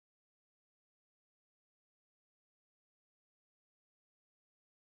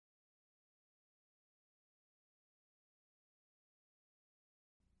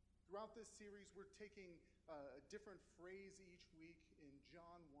throughout this series, we're taking a different phrase each week in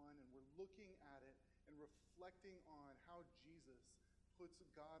John 1, and we're looking at it and reflecting on how Jesus puts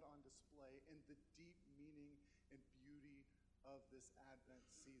God on display and the deep meaning and beauty of this Advent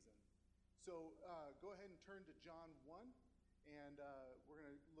season. So go ahead and turn to John 1, and we're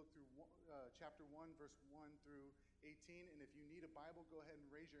going to look through chapter 1, verse 1 through 18. And if you need a Bible, go ahead and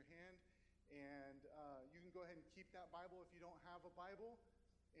raise your hand. And you can go ahead and keep that Bible if you don't have a Bible.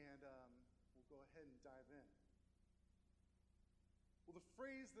 And we'll go ahead and dive in. Well, the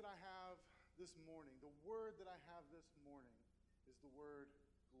phrase that I have this morning, the word that I have this morning, is the word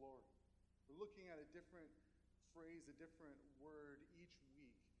glory. We're looking at a different phrase, a different word each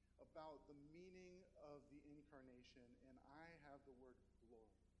week about the meaning of the incarnation, and I have the word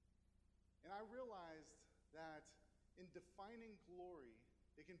glory. And I realized that in defining glory,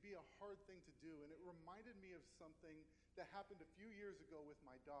 it can be a hard thing to do, and it reminded me of something that happened a few years ago with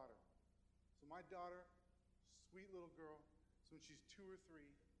my daughter. So my daughter, sweet little girl, so when she's 2 or 3,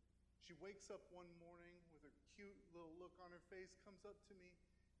 she wakes up one morning with a cute little look on her face, comes up to me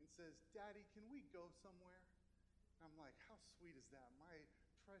and says, "Daddy, can we go somewhere?" And I'm like, how sweet is that? My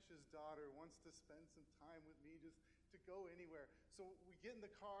precious daughter wants to spend some time with me, just to go anywhere. So we get in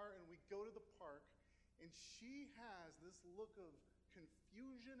the car and we go to the park, and she has this look of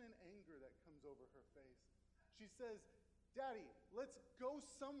confusion and anger that comes over her face. She says, "Daddy, let's go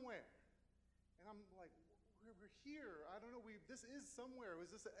somewhere." And I'm like, we're here. I don't know. This is somewhere. Was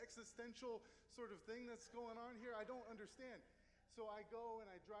this an existential sort of thing that's going on here? I don't understand. So I go and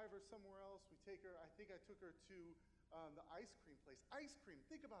I drive her somewhere else. We take her, I think I took her to the ice cream place. Ice cream,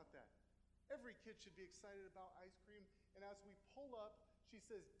 think about that. Every kid should be excited about ice cream. And as we pull up, she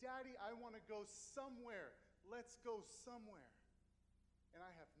says, "Daddy, I want to go somewhere. Let's go somewhere." And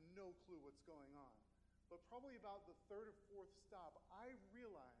I have no clue what's going on. But probably about the 3rd or 4th stop, I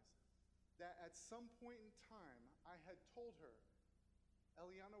realized that at some point in time, I had told her,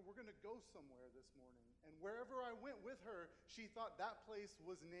 "Eliana, we're going to go somewhere this morning." And wherever I went with her, she thought that place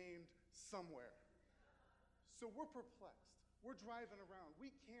was named somewhere. So we're perplexed. We're driving around.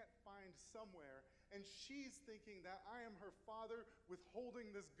 We can't find somewhere. And she's thinking that I am her father,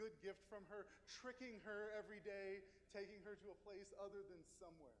 withholding this good gift from her, tricking her every day, taking her to a place other than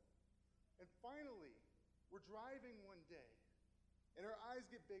somewhere. And finally, we're driving one day, and her eyes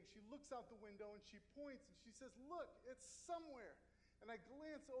get big. She looks out the window, and she points, and she says, "Look, it's somewhere." And I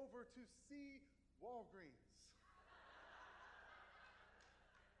glance over to see Walgreens.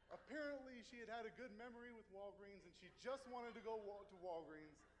 Apparently, she had had a good memory with Walgreens, and she just wanted to go to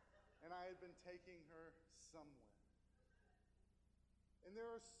Walgreens, and I had been taking her somewhere. And there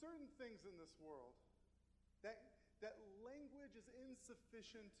are certain things in this world that language is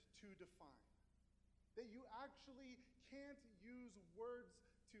insufficient to define, that you actually can't use words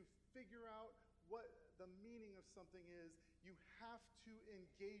to figure out what the meaning of something is. You have to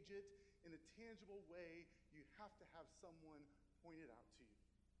engage it in a tangible way. You have to have someone point it out to you.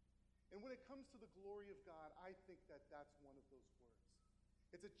 And when it comes to the glory of God, I think that that's one of those words.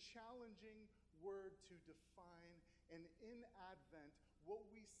 It's a challenging word to define, and in Advent, what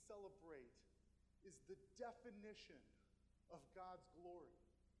we celebrate is the definition of God's glory,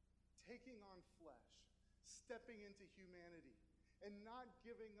 taking on flesh, stepping into humanity, and not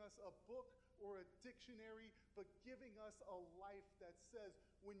giving us a book or a dictionary, but giving us a life that says,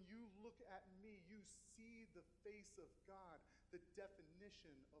 when you look at me, you see the face of God, the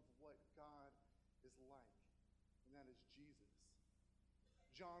definition of what God is like, and that is Jesus.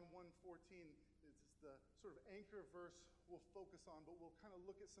 John 1:14 is the sort of anchor verse we'll focus on, but we'll kind of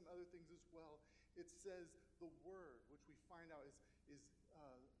look at some other things as well. It says the word, which we find out is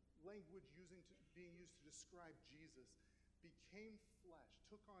language being used to describe Jesus, became flesh,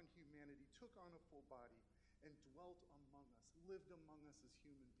 took on humanity, took on a full body, and dwelt among us, lived among us as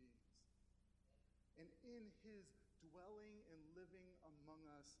human beings. And in his dwelling and living among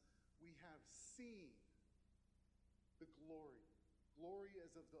us, we have seen the glory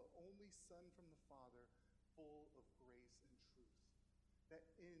as of the only Son from the Father, full of grace and truth. That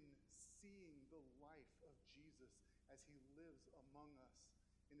in seeing the life of Jesus as he lives among us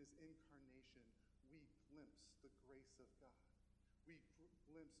in his incarnation, we glimpse the grace of God. We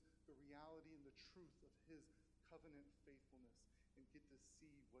glimpse the reality and the truth of his covenant faithfulness and get to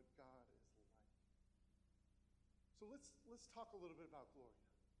see what God is like. So let's talk a little bit about glory.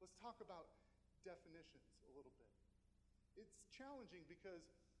 Let's talk about definitions a little bit. It's challenging because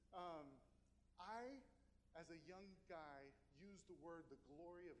I, as a young guy, used the word the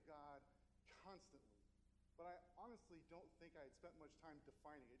glory of God constantly. But I honestly don't think I had spent much time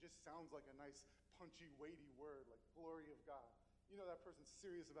defining it. It just sounds like a nice, punchy, weighty word, like glory of God. you know that person's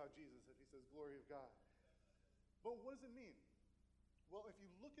serious about Jesus if he says glory of God. But what does it mean? Well, if you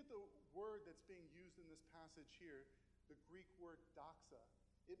look at the word that's being used in this passage here, the Greek word doxa,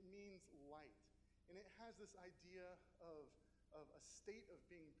 it means light. And it has this idea of a state of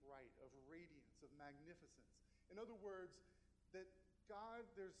being bright, of radiance, of magnificence. In other words, that God,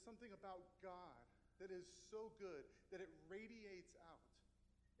 there's something about God that is so good that it radiates out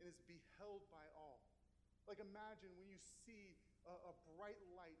and is beheld by all. Like imagine when you see a bright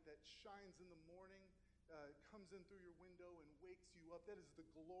light that shines in the morning, comes in through your window and wakes you up. That is the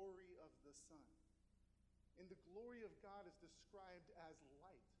glory of the sun. And the glory of God is described as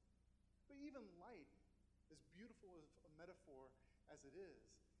light. But even light, as beautiful as a metaphor as it is,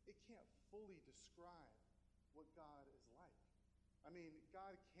 it can't fully describe what God is like. I mean,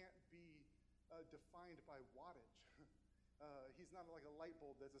 God can't be defined by wattage. He's not like a light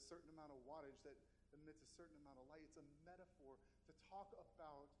bulb that's a certain amount of wattage that emits a certain amount of light. It's a metaphor to talk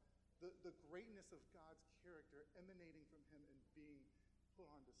about the greatness of God's character emanating from him and being put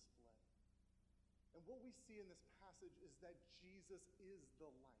on display. And what we see in this passage is that Jesus is the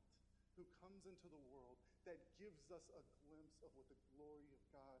light who comes into the world that gives us a glimpse of what the glory of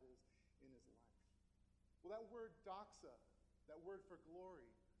God is in his life. Well, that word doxa, that word for glory,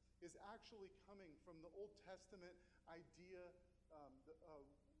 is actually coming from the Old Testament idea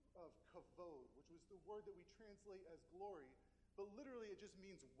of kavod, which was the word that we translate as glory, but literally it just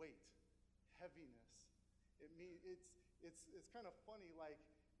means weight, heaviness. It's kind of funny, like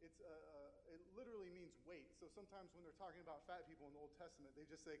it literally means weight. So sometimes when they're talking about fat people in the Old Testament, they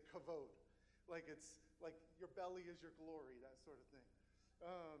just say kavod, like it's like your belly is your glory, that sort of thing.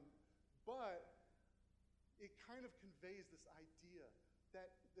 But it kind of conveys this idea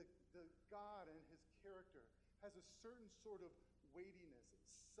that the God and his character has a certain sort of weightiness,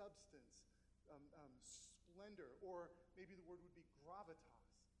 substance, splendor, or maybe the word would be gravitas,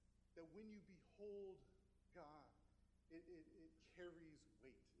 that when you behold God, it carries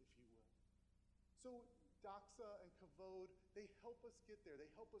weight, if you will. So doxa and kavod, they help us get there. They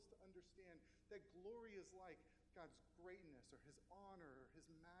help us to understand that glory is like God's greatness or his honor or his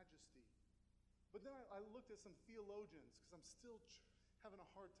majesty. But then I looked at some theologians because I'm still having a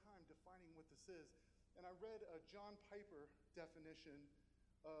hard time defining what this is. And I read a John Piper definition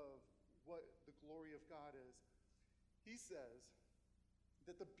of what the glory of God is. He says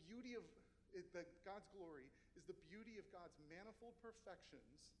that that God's glory is the beauty of God's manifold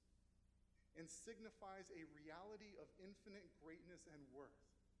perfections and signifies a reality of infinite greatness and worth.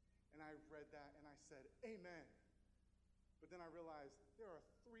 And I read that and I said, amen. But then I realized there are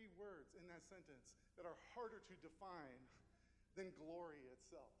 3 words in that sentence that are harder to define than glory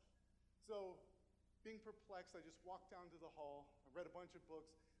itself. So, being perplexed, I just walked down to the hall. I read a bunch of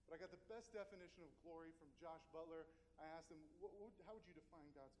books, but I got the best definition of glory from Josh Butler. I asked him, how would you define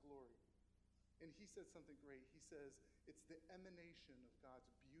God's glory? And he said something great. He says, it's the emanation of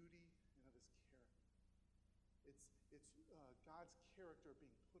God's beauty and of his character. It's God's character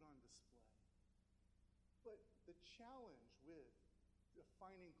being put on display. But the challenge with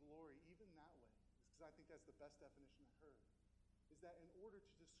defining glory even that way, because I think that's the best definition I heard, is that in order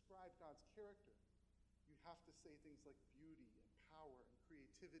to describe God's character, you have to say things like beauty and power and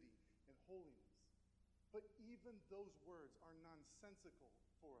creativity and holiness. But even those words are nonsensical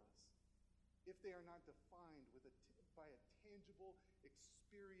for us if they are not defined by a tangible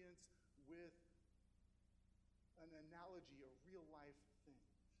experience with an analogy, a real life thing.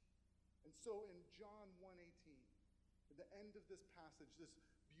 And so in John 1:18, at the end of this passage, this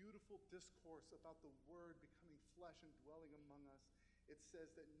beautiful discourse about the Word becoming flesh and dwelling among us, it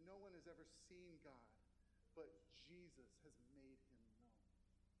says that no one has ever seen God, but Jesus has made him known.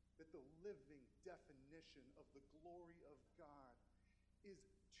 That the living definition of the glory of God is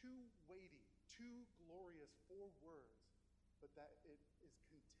too weighty, too glorious for words, but that it is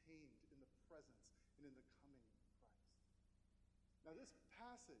contained in the presence and in the coming of Christ. Now this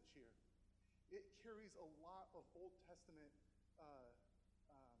passage here, it carries a lot of Old Testament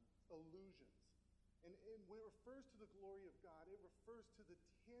allusions. And when it refers to the glory of God, it refers to the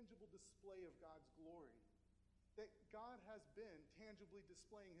tangible display of God's glory. That God has been tangibly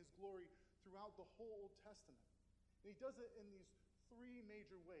displaying his glory throughout the whole Old Testament. And he does it in these 3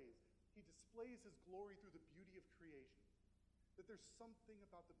 major ways. He displays his glory through the beauty of creation. That there's something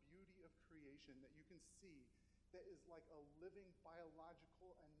about the beauty of creation that you can see that is like a living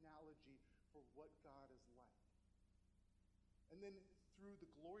biological analogy for what God is like. And then through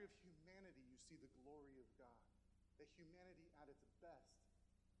the glory of humanity, you see the glory of God. That humanity at its best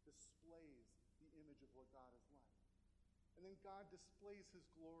displays the image of what God is like. And then God displays his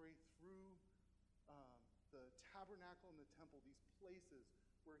glory through the tabernacle and the temple, these places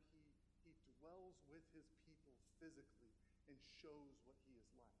where he dwells with his people physically and shows what he is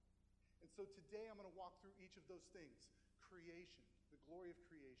like. And so today I'm going to walk through each of those things: creation, the glory of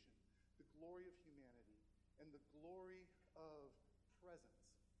creation, the glory of humanity, and the glory of presence,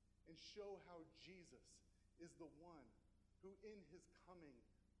 and show how Jesus is the one who in his coming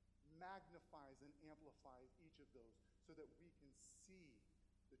magnifies and amplifies each of those so that we can see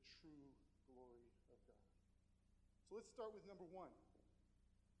the true glory of God. So let's start with number one.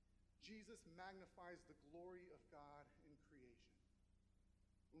 Jesus magnifies the glory of God in creation.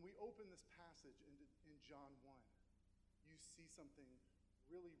 When we open this passage in John 1, you see something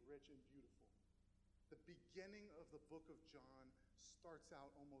really rich and beautiful. The beginning of the book of John starts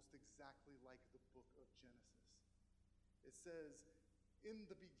out almost exactly like the book of Genesis. It says, in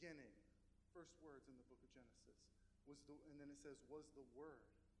the beginning, first words in the book of Genesis, and then it says, was the Word.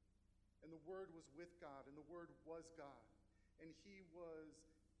 And the Word was with God, and the Word was God. And he was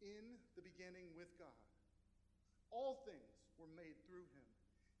in the beginning with God. All things were made through him,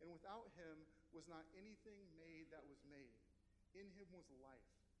 and without him was not anything made that was made. In him was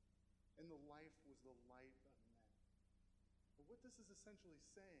life, and the life was the light of men. But what this is essentially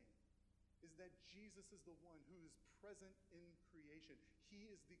saying is that Jesus is the one who is present in creation. He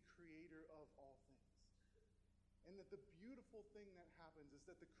is the creator of all things. And that the beautiful thing that happens is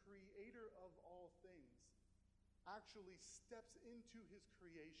that the creator of all things actually steps into his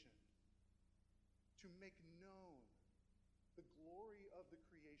creation to make known the glory of the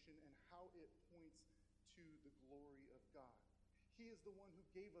creation and how it points to the glory of God. He is the one who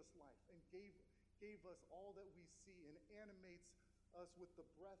gave us life and gave us all that we see and animates us with the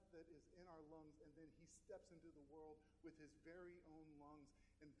breath that is in our lungs, and then he steps into the world with his very own lungs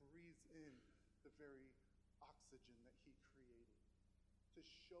and breathes in the very oxygen that he created to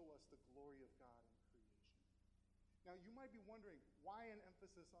show us the glory of God in creation. Now, you might be wondering, why an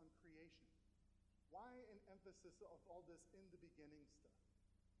emphasis on creation? Why an emphasis of all this in the beginning stuff?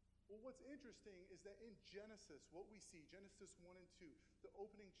 Well, what's interesting is that in Genesis, what we see, Genesis 1 and 2, the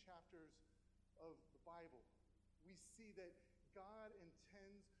opening chapters of the Bible, we see that God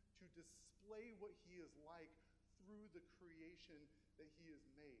intends to display what he is like through the creation that he has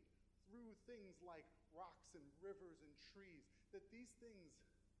made, through things like rocks and rivers and trees, that these things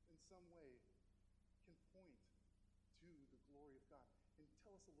in some way can point to the glory of God and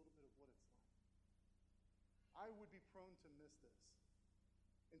tell us a little bit of what it's like. I would be prone to miss this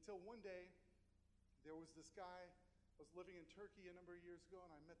until one day there was this guy. I was living in Turkey a number of years ago,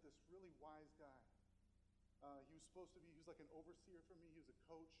 and I met this really wise guy. He was like an overseer for me. He was a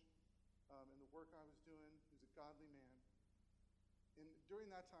coach in the work I was doing. He was a godly man. And during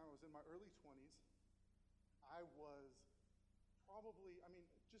that time, I was in my early 20s. I was probably,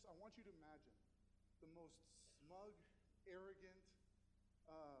 I want you to imagine the most smug, arrogant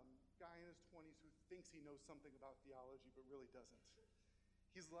guy in his 20s who thinks he knows something about theology but really doesn't.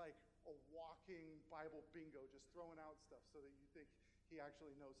 He's like a walking Bible bingo, just throwing out stuff so that you think he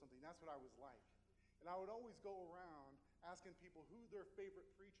actually knows something. That's what I was like. And I would always go around asking people who their favorite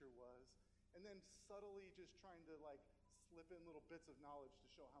preacher was, and then subtly just trying to slip in little bits of knowledge to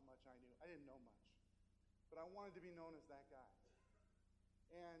show how much I knew. I didn't know much, but I wanted to be known as that guy.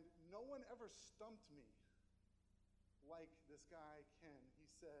 And no one ever stumped me like this guy, Ken.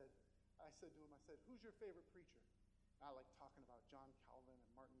 I said to him, who's your favorite preacher? And I like talking about John Calvin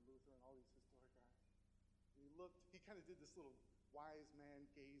and Martin Luther and all these historic guys. And he kind of did this little wise man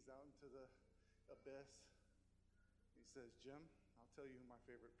gaze out into the abyss. He says, Jim, I'll tell you who my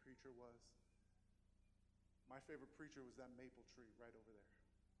favorite preacher was. My favorite preacher was that maple tree right over there.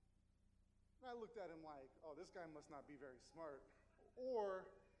 And I looked at him like, oh, this guy must not be very smart, or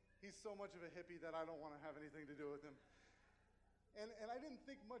he's so much of a hippie that I don't want to have anything to do with him. And I didn't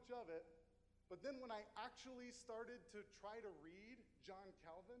think much of it, but then when I actually started to try to read John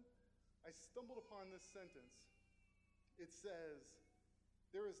Calvin, I stumbled upon this sentence. It says,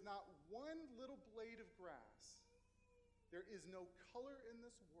 there is not one little blade of grass, there is no color in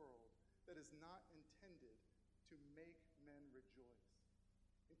this world that is not intended to make men rejoice.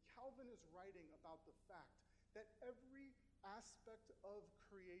 And Calvin is writing about the fact that every aspect of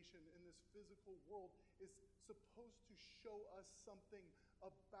creation in this physical world is supposed to show us something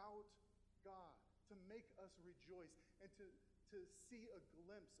about God, to make us rejoice, and to see a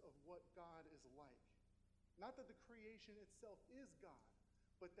glimpse of what God is like. Not that the creation itself is God,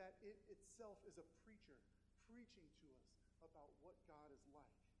 but that it itself is a preacher preaching to us about what God is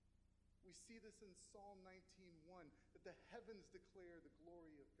like. We see this in Psalm 19:1, that the heavens declare the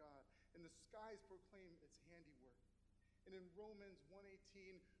glory of God, and the skies proclaim its handiwork. And in Romans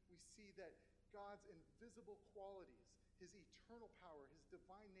 1:18, we see that God's invisible qualities, his eternal power, his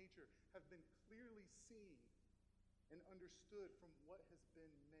divine nature have been clearly seen and understood from what has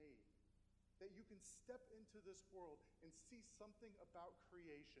been made. That you can step into this world and see something about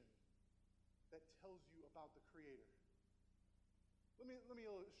creation that tells you about the Creator. Let me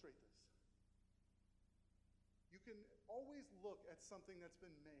illustrate this. You can always look at something that's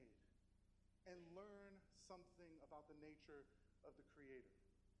been made and learn something about the nature of the Creator.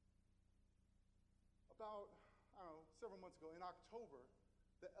 About, several months ago, in October,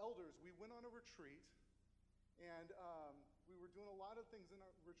 the elders, we went on a retreat, and we were doing a lot of things in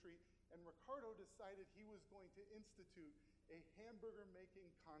our retreat, and Ricardo decided he was going to institute a hamburger-making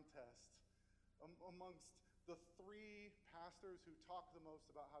contest amongst the 3 pastors who talk the most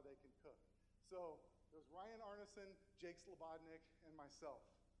about how they can cook. So it was Ryan Arneson, Jake Slobodnik, and myself.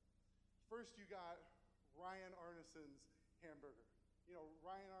 First, you got Ryan Arneson's hamburger. You know,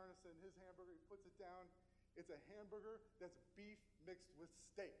 Ryan Arneson, his hamburger, he puts it down. It's a hamburger that's beef mixed with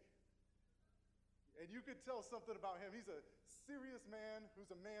steak. And you could tell something about him. He's a serious man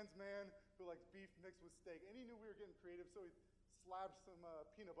who's a man's man who likes beef mixed with steak. And he knew we were getting creative, so he slapped some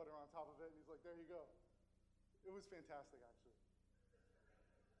peanut butter on top of it, and he's like, there you go. It was fantastic, actually.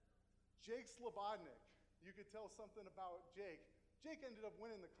 Jake Slobodnik, you could tell something about Jake. Jake ended up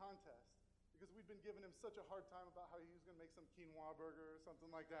winning the contest because we'd been giving him such a hard time about how he was going to make some quinoa burger or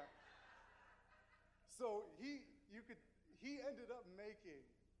something like that. So he ended up making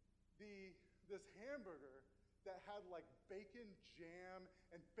this hamburger that had like bacon jam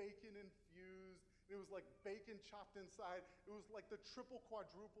and bacon infused. It was like bacon chopped inside. It was like the triple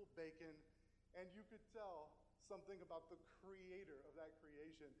quadruple bacon. And you could tell something about the creator of that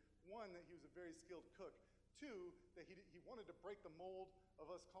creation. 1, that he was a very skilled cook. 2, that he wanted to break the mold of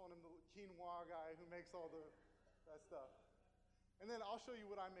us calling him the quinoa guy who makes all that stuff. And then I'll show you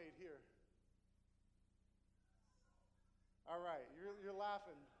what I made here. All right, you're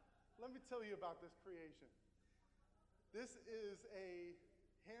laughing. Let me tell you about this creation. This is a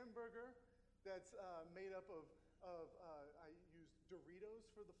hamburger that's made up of I used Doritos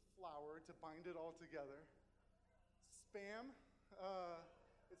for the flour to bind it all together. Spam,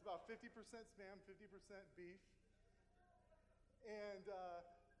 it's about 50% Spam, 50% beef. And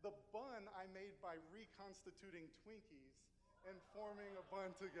the bun I made by reconstituting Twinkies and forming a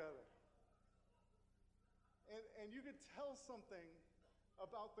bun together. And you could tell something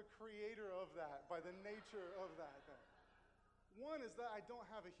about the creator of that by the nature of that thing. 1 is that I don't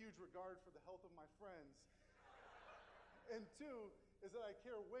have a huge regard for the health of my friends. And 2 is that I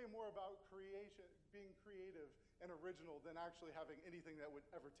care way more about creation, being creative and original than actually having anything that would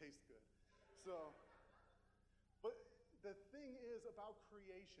ever taste good. So, but the thing is about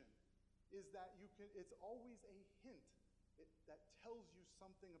creation is that it's always a hint that tells you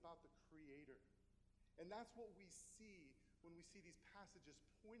something about the Creator. And that's what we see when we see these passages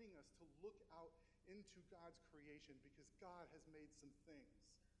pointing us to look out into God's creation, because God has made some things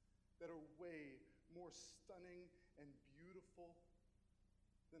that are way more stunning and beautiful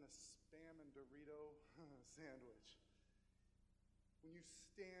than a Spam and Dorito sandwich. When you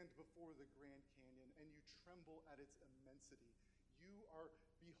stand before the Grand Canyon and you tremble at its immensity, you are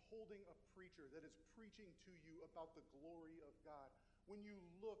beholding a preacher that is preaching to you about the glory of God. When you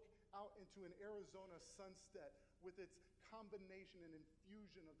look out into an Arizona sunset with its combination and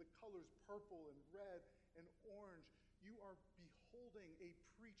infusion of the colors purple and red and orange, you are beholding a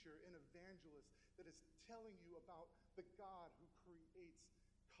preacher, an evangelist that is telling you about the God who creates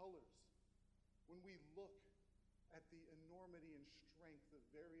colors. When we look at the enormity and strength of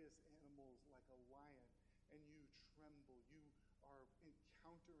various animals like a lion and you tremble, you are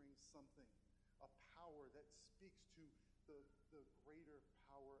encountering something, a power that speaks to the greater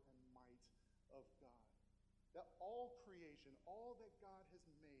power and might of God. That all creation, all that God has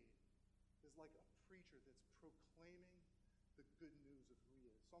made, is like a preacher that's proclaiming the good news of who he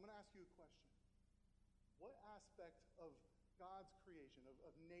is. So I'm going to ask you a question. What aspect of God's creation,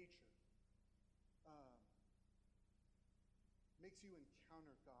 of nature, makes you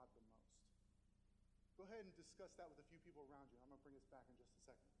encounter God the most? Go ahead and discuss that with a few people around you. I'm going to bring us back in just a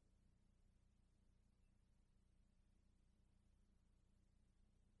second.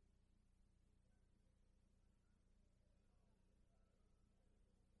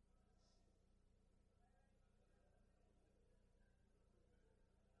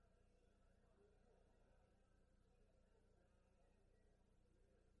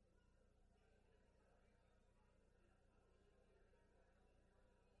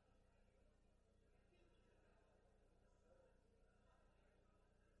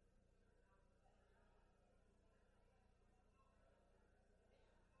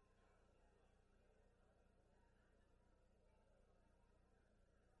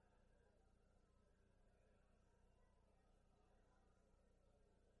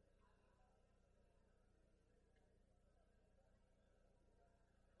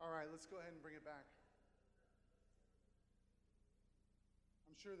 All right, let's go ahead and bring it back.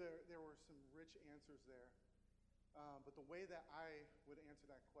 I'm sure there were some rich answers there. But the way that I would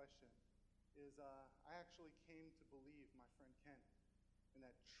answer that question is I actually came to believe, my friend Ken, in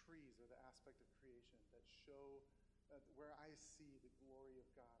that trees are the aspect of creation that show where I see the glory of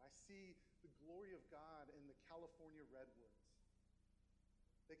God. I see the glory of God in the California redwoods.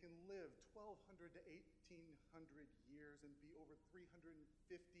 They can live 1,200 to 1,800 years and be over 350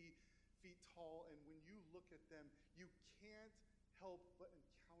 feet tall. And when you look at them, you can't help but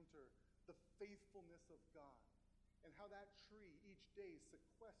encounter the faithfulness of God and how that tree each day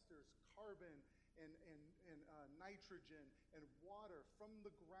sequesters carbon and nitrogen and water from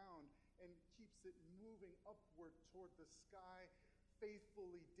the ground and keeps it moving upward toward the sky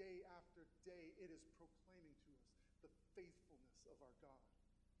faithfully day after day. It is proclaiming to us the faithfulness of our God.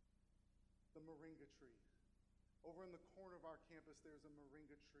 The moringa tree. Over in the corner of our campus, there's a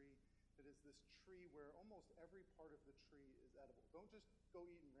moringa tree that is this tree where almost every part of the tree is edible. Don't just go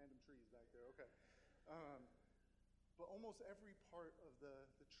eating random trees back there, okay? But almost every part of the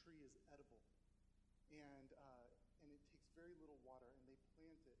tree is edible. And it takes very little water, and they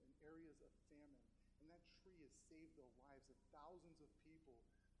plant it in areas of famine. And that tree has saved the lives of thousands of people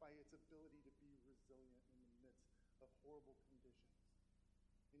by its ability to be resilient in the midst of horrible conditions.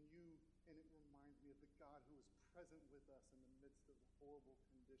 And it reminds me of the God who is present with us in the midst of horrible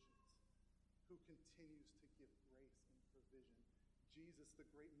conditions, who continues to give grace and provision. Jesus, the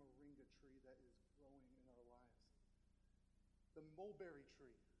great moringa tree that is growing in our lives. The mulberry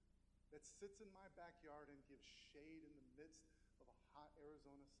tree that sits in my backyard and gives shade in the midst of a hot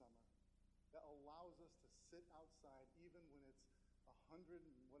Arizona summer, that allows us to sit outside even when it's 100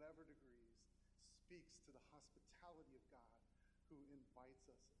 and whatever degrees, speaks to the hospitality of God who invites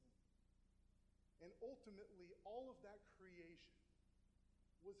us in. And ultimately, all of that creation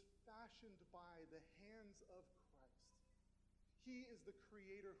was fashioned by the hands of Christ. He is the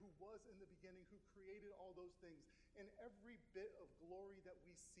creator who was in the beginning, who created all those things. And every bit of glory that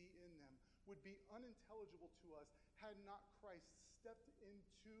we see in them would be unintelligible to us had not Christ stepped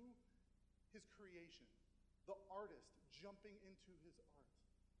into his creation, the artist jumping into his art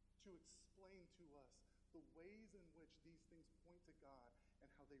to explain to us the ways in which these things point to God and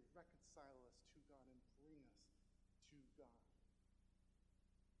how they reconcile us to God and bring us to God.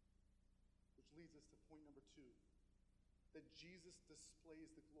 Which leads us to point number 2, that Jesus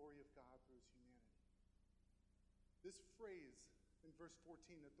displays the glory of God through his humanity. This phrase in verse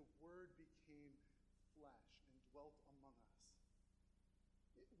 14, that the Word became flesh and dwelt among us.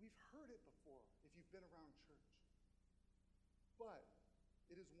 We've heard it before if you've been around church. But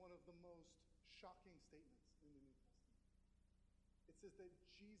it is one of the most shocking statements in the New Testament. It says that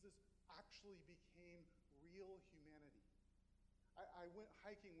Jesus actually became real humanity. I went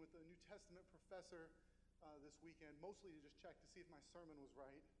hiking with a New Testament professor this weekend, mostly to just check to see if my sermon was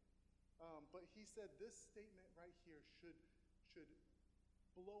right. But he said this statement right here should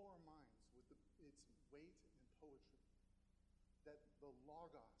blow our minds with its weight and poetry. That the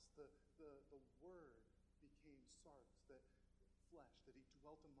logos, the word became sarx, that flesh, that he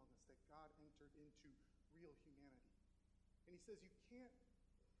dwelt among us, that God entered into real humanity. And he says you can't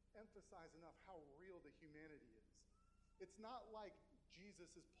emphasize enough how real the humanity is. It's not like Jesus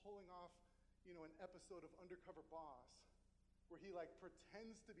is pulling off, an episode of Undercover Boss where he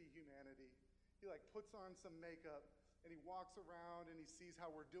pretends to be humanity. He puts on some makeup and he walks around and he sees how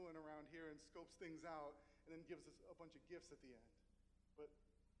we're doing around here and scopes things out and then gives us a bunch of gifts at the end. But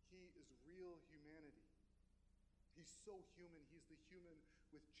he is real humanity. He's so human. He's the human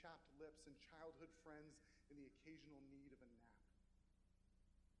with chapped lips and childhood friends and the occasional need of a nap.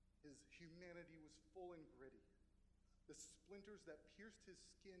 His humanity was full and gritty. The splinters that pierced his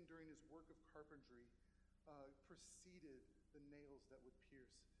skin during his work of carpentry preceded the nails that would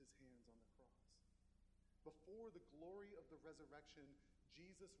pierce his hands on the cross. Before the glory of the resurrection,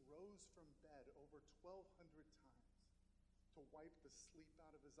 Jesus rose from bed over 1,200 times to wipe the sleep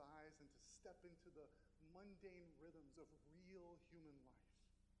out of his eyes and to step into the mundane rhythms of real human life.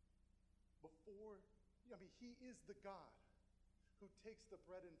 He is the God who takes the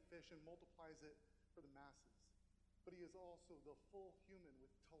bread and fish and multiplies it for the masses. But he is also the full human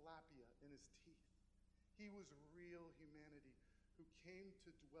with tilapia in his teeth. He was real humanity who came to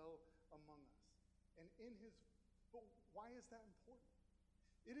dwell among us. But why is that important?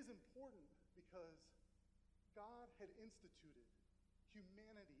 It is important because God had instituted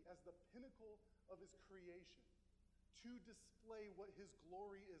humanity as the pinnacle of his creation to display what his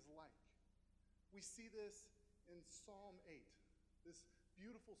glory is like. We see this in Psalm 8, this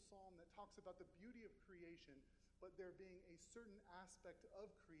beautiful psalm that talks about the beauty of creation, but there being a certain aspect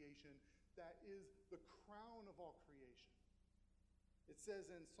of creation that is the crown of all creation. It says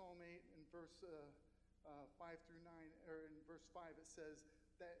in Psalm 8 in verse 5 through 9, or in verse 5, it says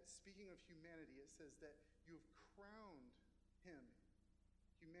that, speaking of humanity, it says that you have crowned him,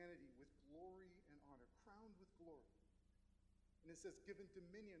 humanity, with glory and honor, crowned with glory. And it says, given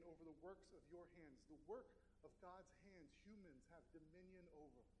dominion over the works of your hands. The work of God's hands, humans have dominion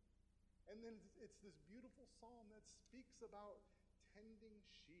over. And then it's this beautiful psalm that speaks about tending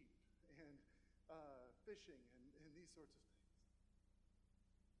sheep and fishing and these sorts of things.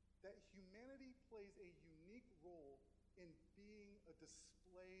 That humanity plays a unique role in being a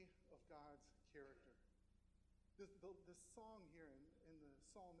display of God's character. The song here in the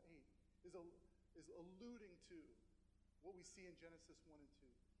Psalm 8 is alluding to what we see in Genesis 1 and 2.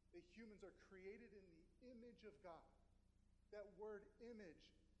 That humans are created in the image of God. That word image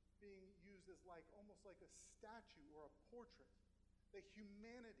being used as almost like a statue or a portrait. That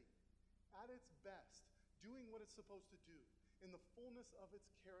humanity, at its best, doing what it's supposed to do, in the fullness of its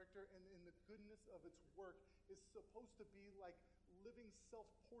character and in the goodness of its work, is supposed to be like living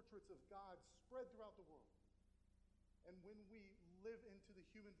self-portraits of God spread throughout the world. And when we live into the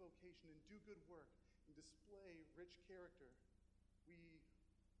human vocation and do good work and display rich character, we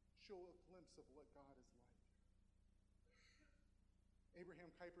show a glimpse of what God is like.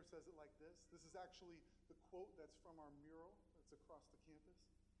 Abraham Kuyper says it like this. This is actually the quote that's from our mural that's across the campus.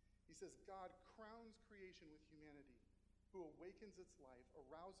 He says, God crowns creation with humanity, who awakens its life,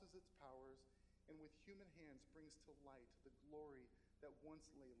 arouses its powers, and with human hands brings to light the glory that once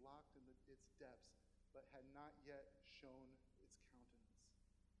lay locked in its depths, but had not yet shown its countenance.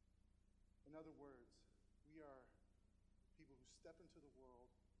 In other words, we are people who step into the world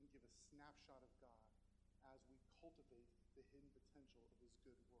and give a snapshot of God as we cultivate the hidden potential of his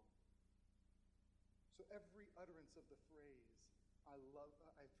good world. So every utterance of the phrase, I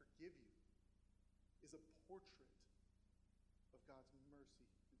forgive you, is a portrait of God's mercy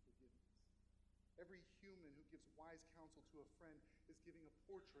and forgiveness. Every human who gives wise counsel to a friend is giving a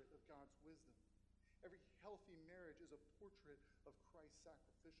portrait of God's wisdom. Every healthy marriage is a portrait of Christ's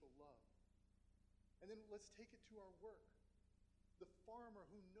sacrificial love. And then let's take it to our work. The farmer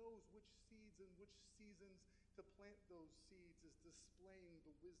who knows which seeds and which seasons to plant those seeds is displaying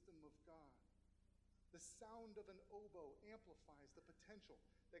the wisdom of God. The sound of an oboe amplifies the potential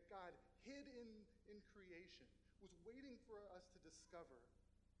that God hid in creation, was waiting for us to discover,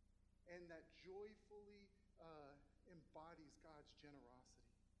 and that joyfully embodies God's generosity.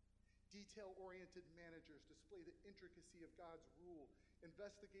 Detail-oriented managers display the intricacy of God's rule.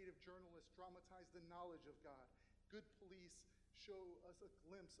 Investigative journalists dramatize the knowledge of God. Good police show us a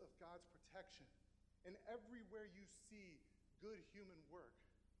glimpse of God's protection. And everywhere you see good human work,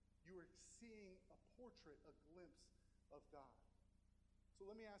 you are seeing a portrait, a glimpse of God. So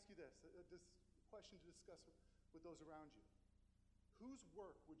let me ask you this question to discuss with those around you. Whose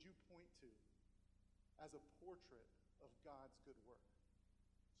work would you point to as a portrait of God's good work?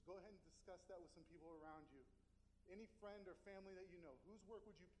 So go ahead and discuss that with some people around you. Any friend or family that you know, whose work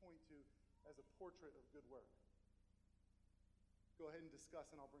would you point to as a portrait of good work? Go ahead and discuss,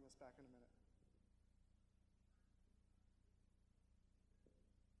 and I'll bring us back in a minute.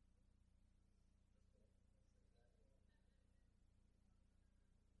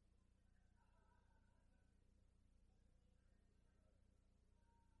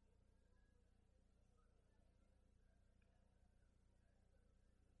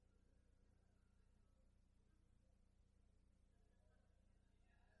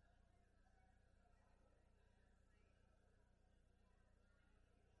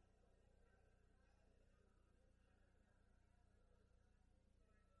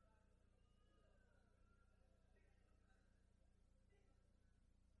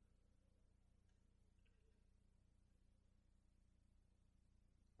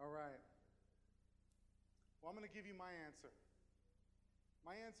 All right. Well, I'm going to give you my answer.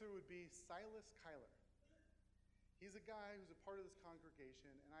 My answer would be Silas Kyler. He's a guy who's a part of this congregation,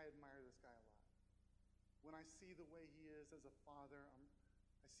 and I admire this guy a lot. When I see the way he is as a father,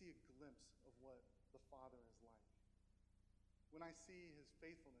 I see a glimpse of what the father is like. When I see his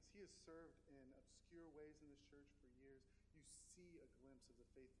faithfulness, he has served in obscure ways in this church for years. You see a glimpse of the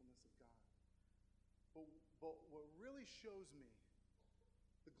faithfulness of God. But what really shows me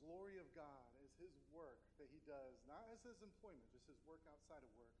the glory of God is his work that he does, not as his employment, just his work outside of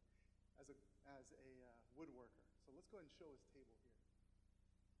work as a woodworker. So let's go ahead and show his table here.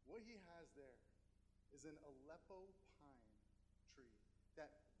 What he has there is an Aleppo pine tree that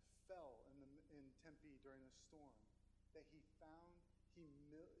fell in Tempe during a storm that he found, he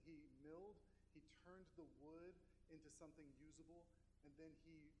into something usable, and then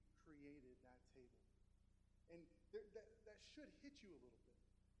he created that table. And that should hit you a little bit,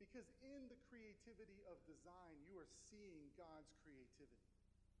 because in the creativity of design, you are seeing God's creativity.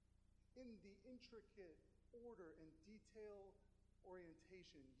 In the intricate order and detail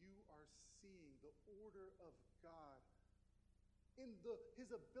orientation, you are seeing the order of God. In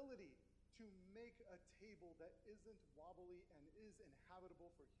his ability to make a table that isn't wobbly and is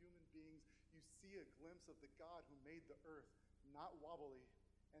inhabitable for human beings, you see a glimpse of the God who made the earth not wobbly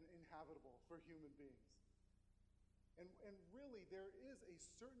and inhabitable for human beings. And really, there is a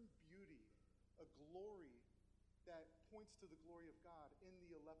certain beauty, a glory that points to the glory of God in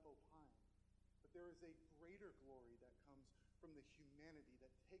the Aleppo pine. But there is a greater glory that comes from the humanity that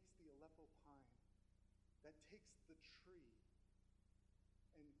takes the Aleppo pine, that takes the tree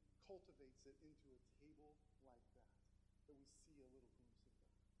and cultivates it into a table like that we see a little glimpse of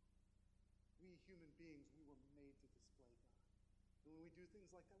God. We human beings, we were made to display God. And when we do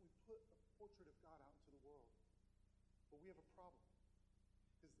things like that, we put a portrait of God out into the world. But we have a problem,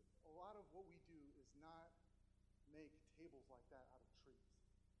 because a lot of what we do is not make tables like that out of trees.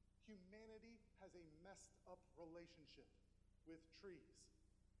 Humanity has a messed up relationship with trees.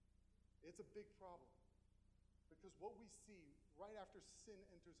 It's a big problem, because what we see right after sin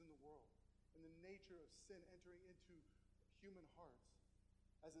enters in the world, and the nature of sin entering into human hearts,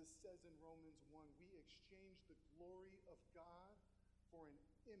 as it says in Romans 1, we exchange the glory of God for an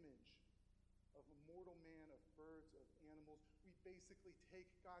image of a mortal man, of birds, of animals. We basically take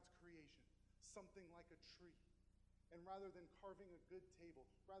God's creation, something like a tree, and rather than carving a good table,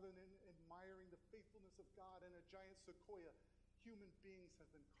 rather than admiring the faithfulness of God and a giant sequoia, human beings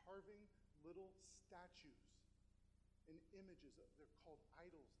have been carving little statues and images. They're called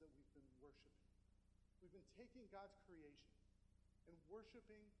idols that we've been worshiping. We've been taking God's creation and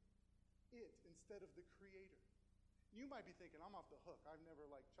worshiping it instead of the Creator. You might be thinking, I'm off the hook. I've never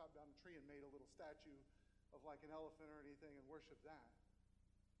chopped down a tree and made a little statue of an elephant or anything and worshiped that.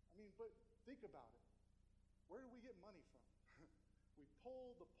 I mean, but think about it. Where do we get money from? We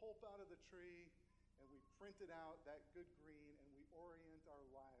pull the pulp out of the tree and we print it out, that good green, and we orient our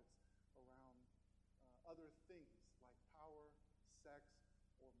lives around other things like power, sex,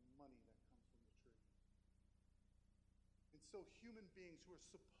 or money that comes from the tree. And so human beings who are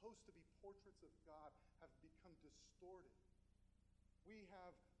supposed to be portraits of God have become distorted.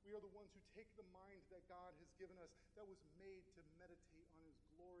 We are the ones who take the mind that God has given us, that was made to meditate on his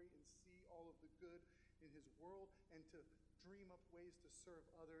glory and see all of the good in his world and to dream up ways to serve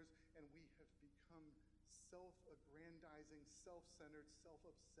others, and we have become self-aggrandizing, self-centered,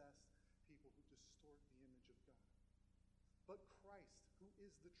 self-obsessed people who distort the image of God. But Christ, who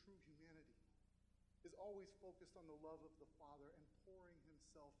is the true humanity, is always focused on the love of the Father and pouring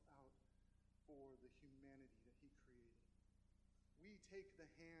himself out for the humanity that he created. We take the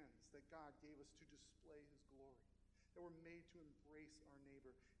hands that God gave us to display his glory, that were made to embrace our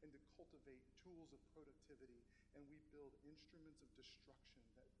neighbor and to cultivate tools of productivity, and we build instruments of destruction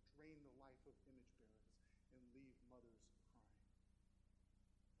that drain the life of image bearers and leave mothers crying.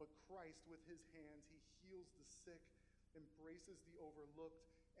 But Christ, with his hands, he heals the sick, embraces the overlooked,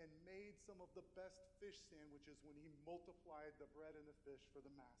 and made some of the best fish sandwiches when he multiplied the bread and the fish for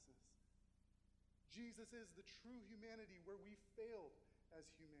the masses. Jesus is the true humanity where we failed as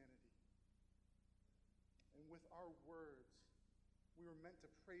humanity. And with our words, we were meant to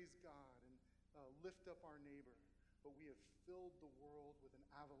praise God and lift up our neighbor, but we have filled the world with an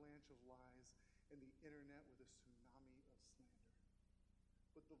avalanche of lies and the internet with a tsunami of slander.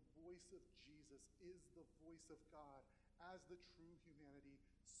 But the voice of Jesus is the voice of God as the true humanity,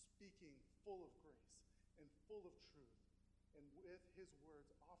 speaking full of grace and full of truth, and with his words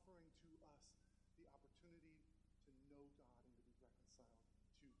offering to us the opportunity to know God and to be reconciled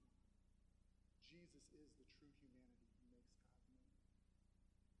to God. Jesus is the true humanity who makes God known.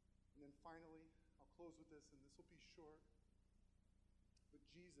 And then finally, I'll close with this, and this will be short, but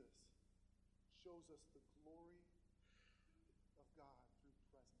Jesus shows us the glory of God through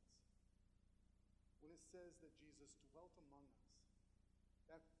presence. When it says that Jesus dwelt among us,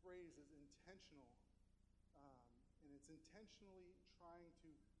 that phrase is intentional, and it's intentionally trying to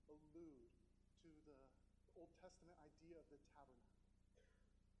allude to the Old Testament idea of the tabernacle.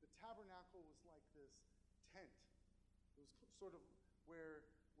 The tabernacle was like this tent. It was sort of where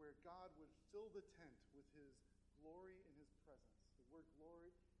God would fill the tent with his glory and his presence. The word glory,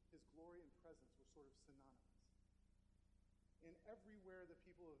 his glory and presence were sort of synonymous. And everywhere the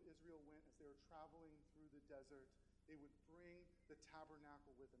people of Israel went as they were traveling through the desert, they would bring the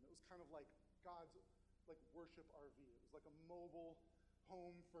tabernacle with them. It was kind of like God's worship RV. It was like a mobile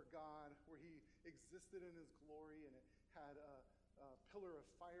home for God where he existed in his glory, and it had a pillar of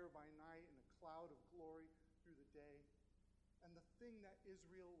fire by night and a cloud of glory through the day. And the thing that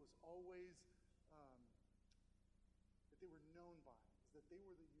Israel was always, that they were known by, is that they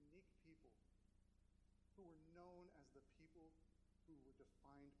were the unique people who were known as the people who were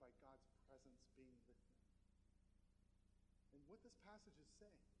defined by God's presence being with them. And what this passage is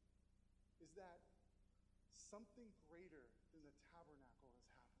saying is that something greater than the tabernacle has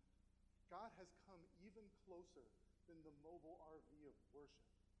happened. God has come even closer than the mobile RV of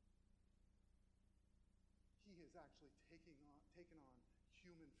worship. He has actually taken on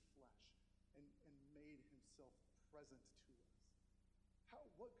human flesh and made himself present to us.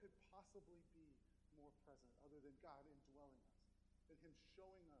 What could possibly be more present other than God indwelling us, than him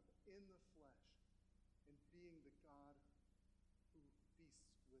showing up in the flesh and being the God who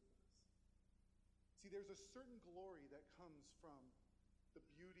feasts with us? See, there's a certain glory that comes from the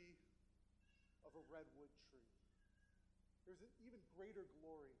beauty of a redwood tree. There's an even greater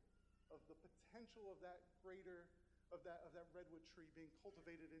glory of the potential of that redwood tree being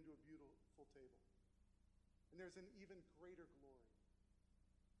cultivated into a beautiful table. And there's an even greater glory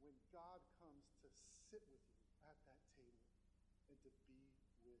when God comes to sit with you at that table and to be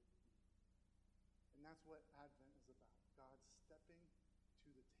with you. And that's what Advent is about. God stepping to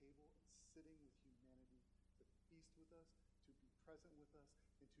the table and sitting with humanity to feast with us, to be present with us,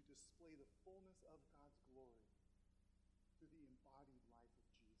 and to display the fullness of God's glory through the embodied life of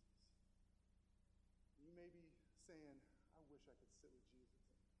Jesus. You may be saying, I wish I could sit with Jesus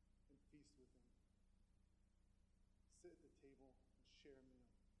and feast with him. Sit at the table and share a meal.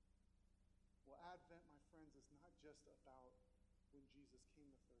 Well, Advent, my friends, is not just about when Jesus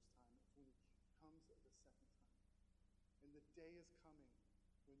came the first time. It's when he comes the second time. And the day is coming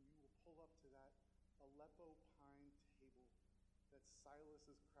when you will pull up to that Aleppo pine table that Silas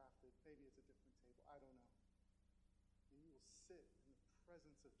has crafted. Maybe it's a different table. I don't know. And you will sit in the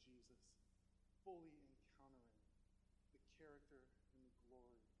presence of Jesus, fully encountering the character and the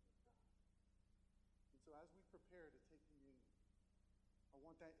glory of God. And so as we prepare to take communion, I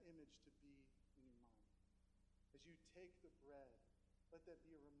want that image to be in your mind. As you take the bread, let that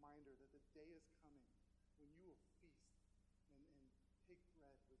be a reminder that the day is coming when you will feast and take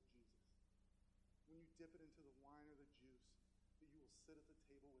bread with Jesus. When you dip it into the wine or the juice, that you will sit at the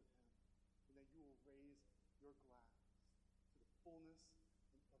table with him, and that you will raise your glass to the fullness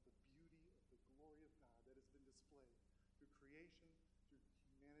of the beauty of the glory of God that has been displayed through creation, through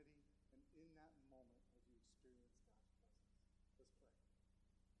humanity, and in that moment as you experience God's presence. Let's pray.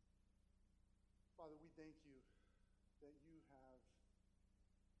 Father, we thank you that you have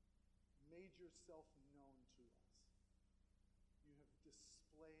made yourself known to us. You have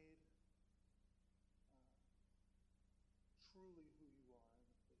displayed truly who you are in the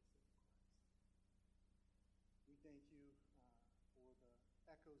face of Christ. We thank you for the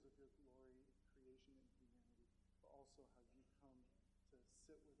echoes of your glory in creation and humanity, but also how you come to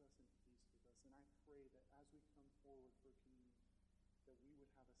sit with us and feast with us. And I pray that as we come forward for communion, that we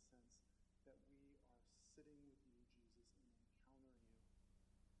would have a sense that we are sitting with you, Jesus, and encountering you,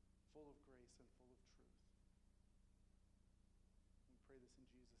 full of